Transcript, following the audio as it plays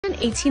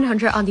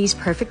$1,800 on these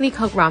perfectly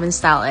cooked ramen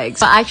style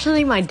eggs, but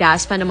actually my dad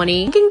spent the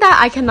money thinking that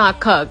I cannot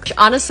cook.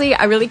 Honestly,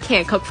 I really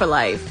can't cook for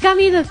life. Got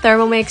me the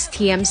Thermomix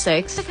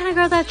TM6, the kind of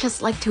girl that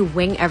just like to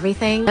wing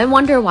everything and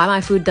wonder why my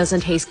food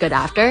doesn't taste good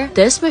after.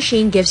 This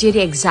machine gives you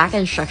the exact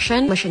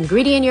instruction, which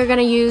ingredient you're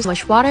gonna use, how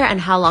much water, and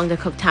how long the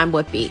cook time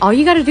would be. All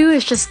you gotta do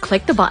is just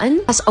click the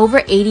button. Has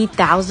over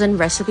 80,000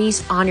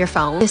 recipes on your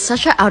phone. It's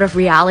such an out of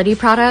reality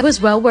product. It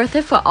was well worth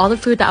it for all the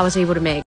food that I was able to make.